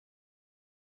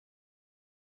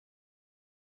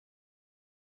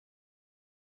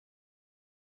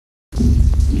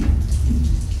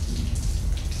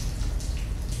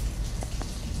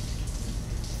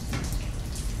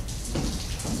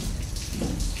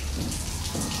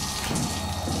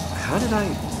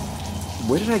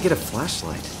Where did I get a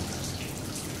flashlight?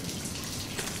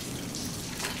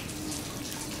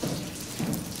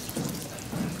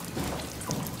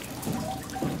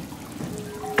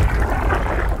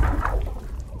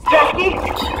 Jackie,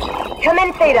 come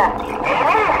in, Theta.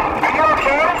 Are you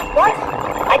okay? What?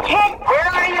 I can't. Where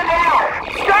are you now?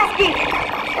 Strasky!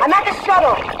 I'm at the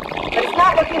shuttle, but it's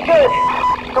not looking good.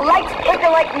 The lights flicker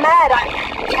like mad.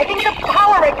 I think the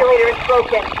power regulator is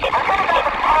broken.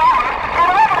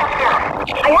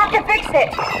 I have to fix it.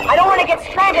 I don't want to get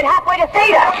stranded halfway to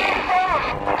Theta.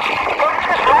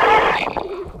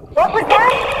 What was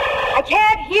that? I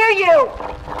can't hear you.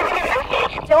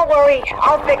 Don't worry,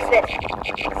 I'll fix it.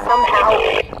 Somehow.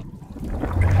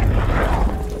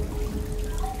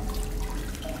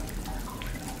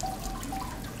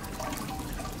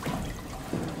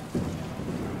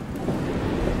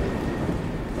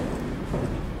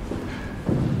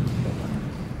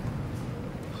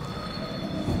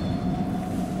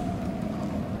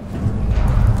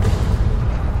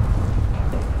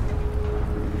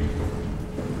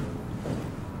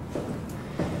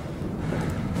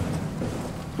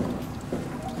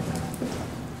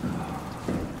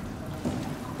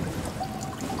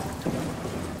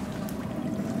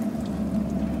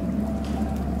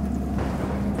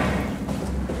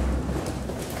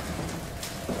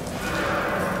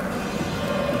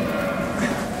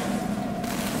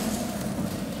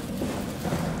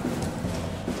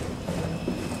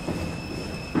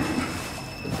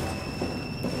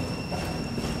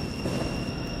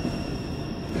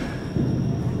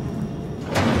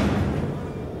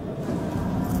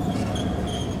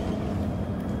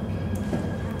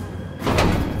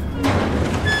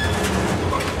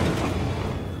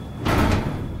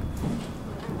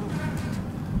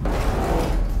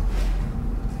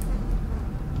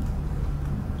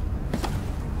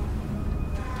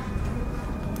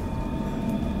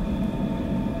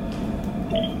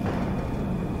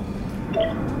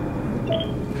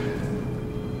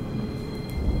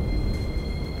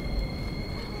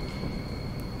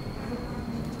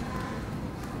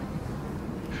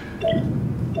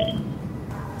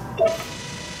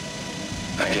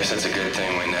 I guess it's a good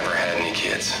thing we never had any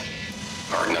kids.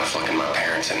 Hard enough looking my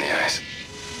parents in the eyes.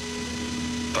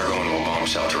 They're going to a bomb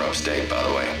shelter upstate, by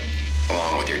the way,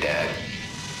 along with your dad.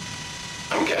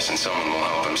 I'm guessing someone will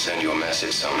help him send you a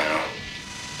message somehow.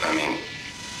 I mean,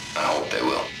 I hope they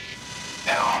will.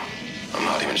 Hell, I'm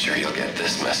not even sure you'll get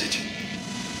this message.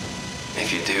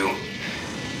 If you do,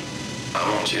 I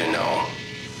want you to know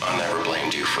I never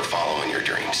blamed you for following your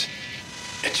dreams.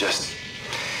 I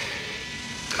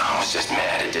was just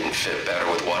mad it didn't fit better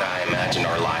with what I imagined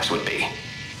our lives would be.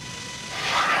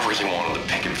 I really wanted the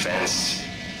picket fence,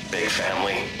 big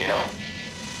family, you know?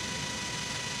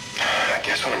 I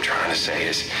guess what I'm trying to say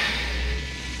is,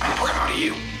 I'm proud of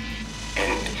you.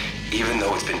 And even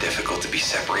though it's been difficult to be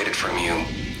separated from you,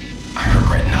 I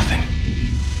regret nothing.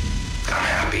 I'm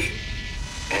happy.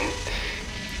 And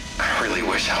I really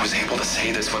wish I was able to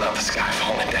say this without the sky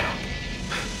falling down.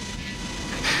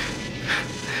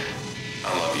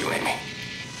 I love you, Amy.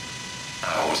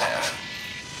 I always have,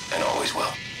 and always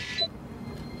will.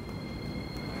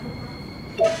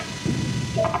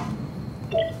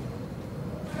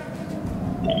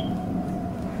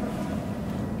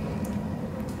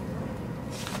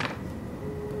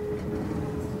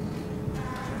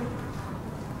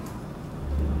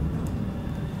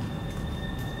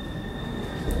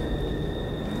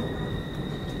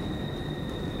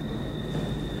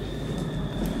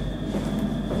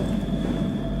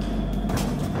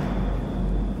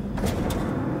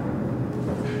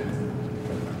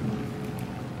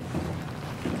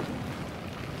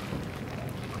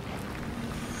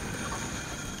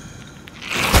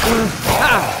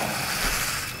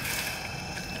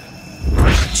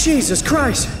 Jesus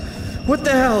Christ! What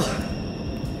the hell?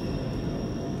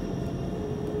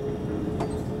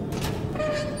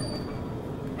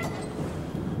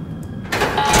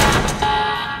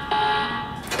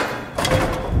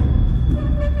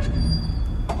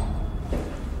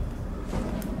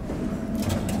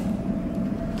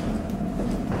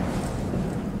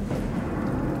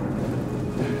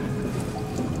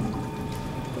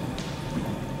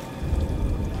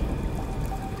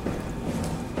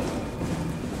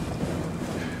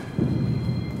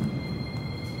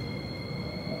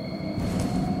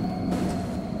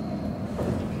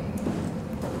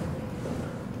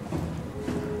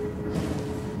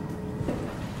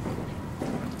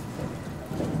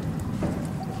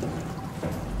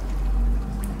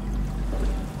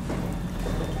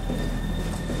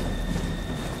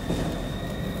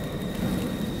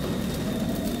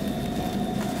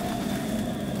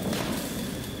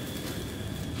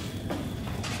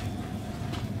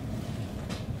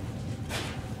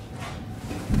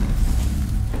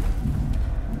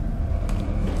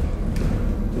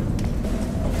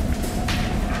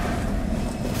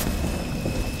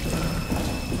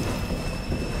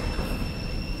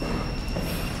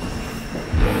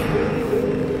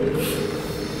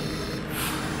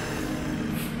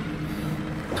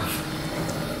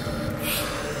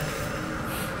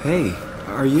 Hey,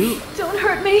 are you? Don't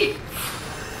hurt me!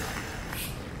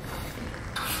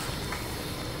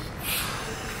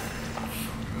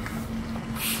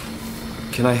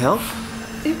 Can I help?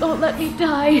 It won't let me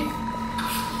die.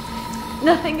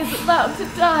 Nothing is allowed to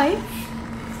die.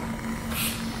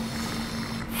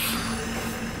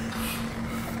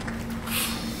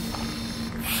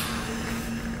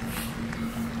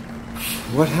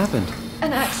 What happened?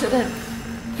 An accident.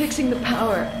 Fixing the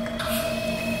power.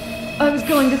 I was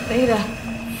going to Theta.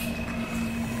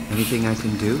 Anything I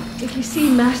can do? If you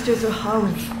see Masters or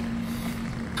Holland,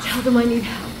 tell them I need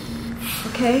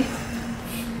help. Okay?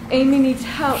 Amy needs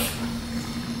help.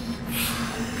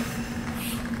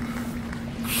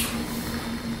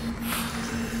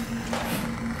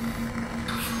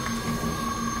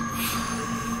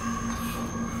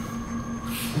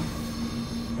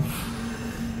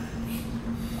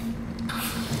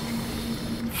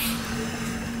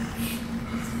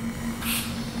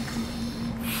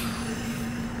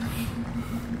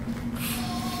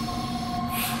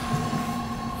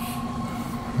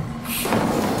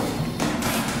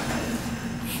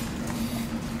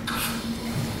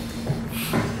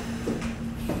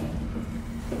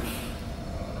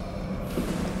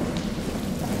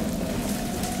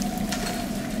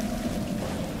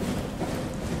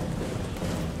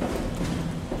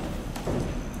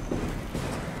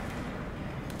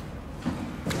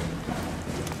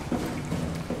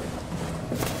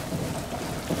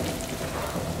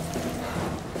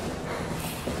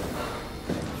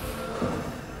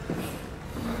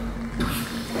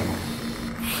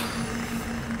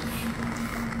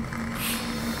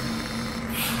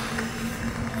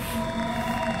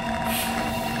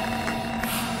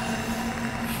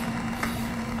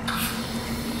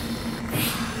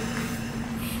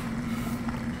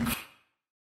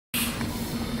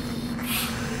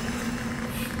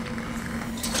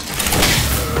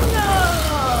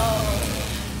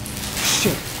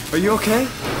 Are you okay?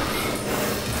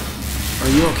 Are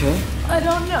you okay? I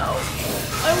don't know.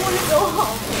 I want to go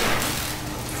home.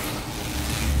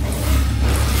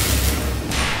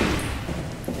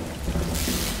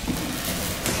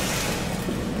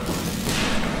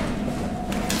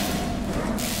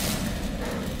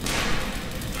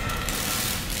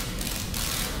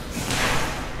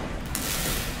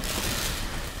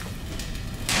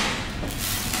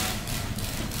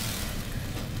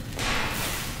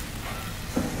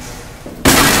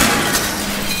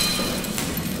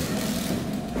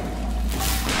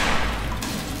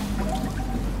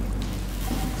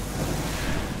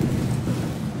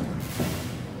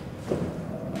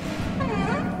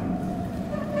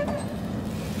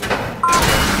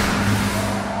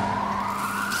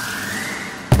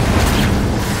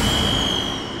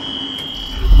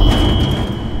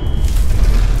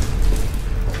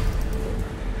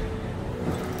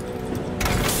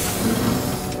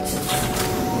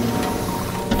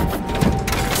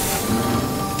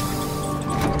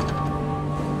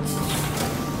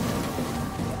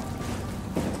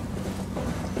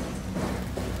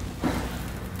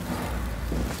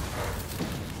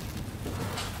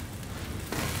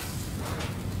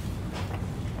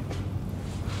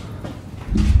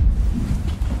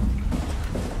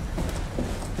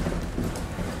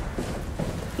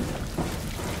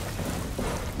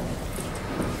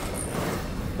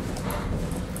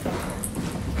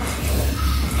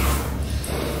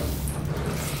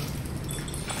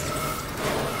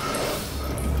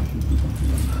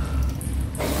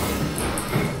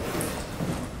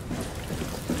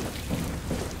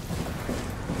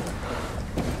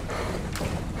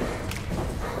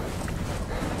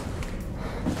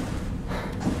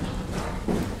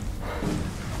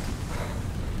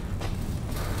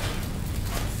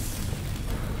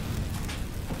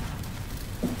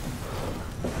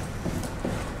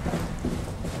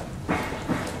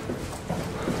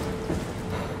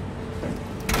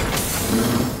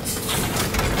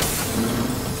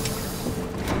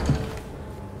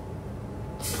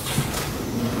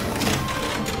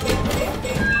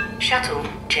 Shuttle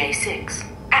J6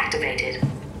 activated.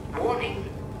 Warning,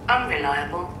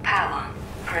 unreliable power.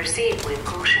 Proceed with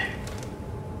caution.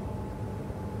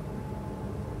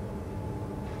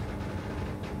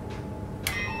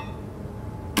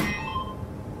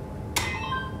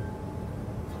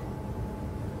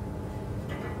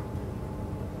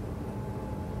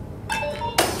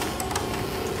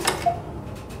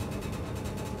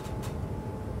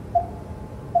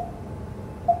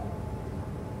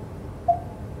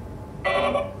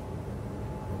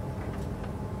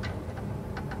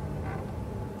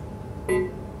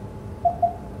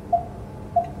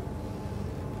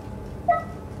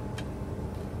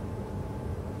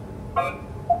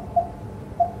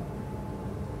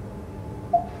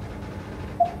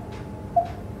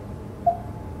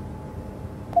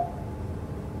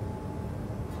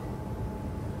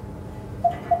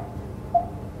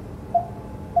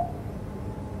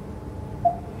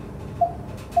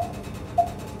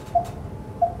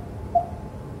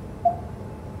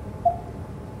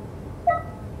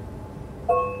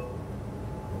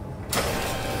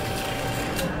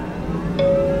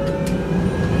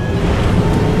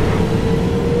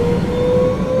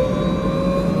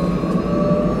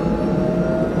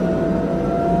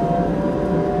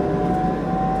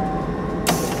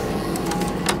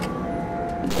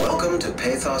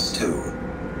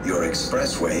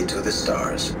 to the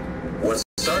stars. What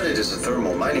started as a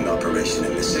thermal mining operation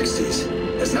in the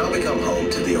 60s has now become home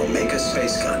to the Omega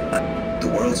space gun, the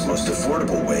world's most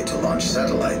affordable way to launch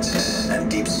satellites and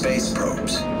deep space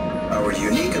probes. Our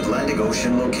unique Atlantic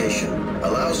Ocean location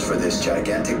allows for this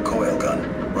gigantic coil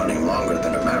gun, running longer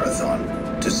than a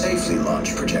marathon, to safely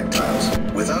launch projectiles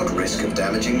without risk of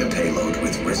damaging the payload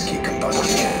with risky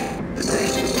combustion. The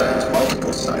station spans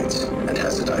multiple sites and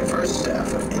has a diverse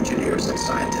staff of engineers and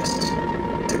scientists.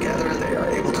 Together, they are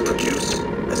able to produce,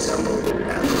 assemble,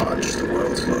 and launch the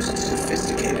world's most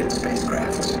sophisticated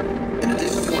spacecrafts. In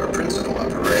addition to our principal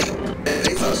operation,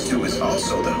 Ps4 is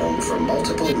also the home for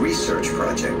multiple research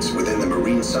projects within the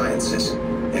marine sciences,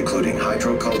 including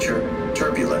hydroculture,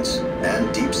 turbulence,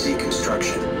 and deep-sea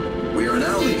construction. We are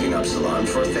now leaving Upsilon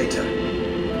for Theta.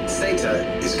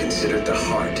 Theta is considered the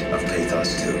heart of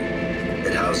Ps4.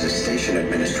 It houses station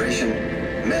administration,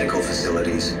 medical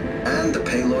facilities, and the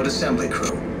payload assembly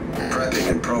crew, prepping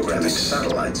and programming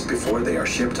satellites before they are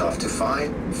shipped off to Phi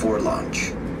for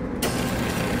launch.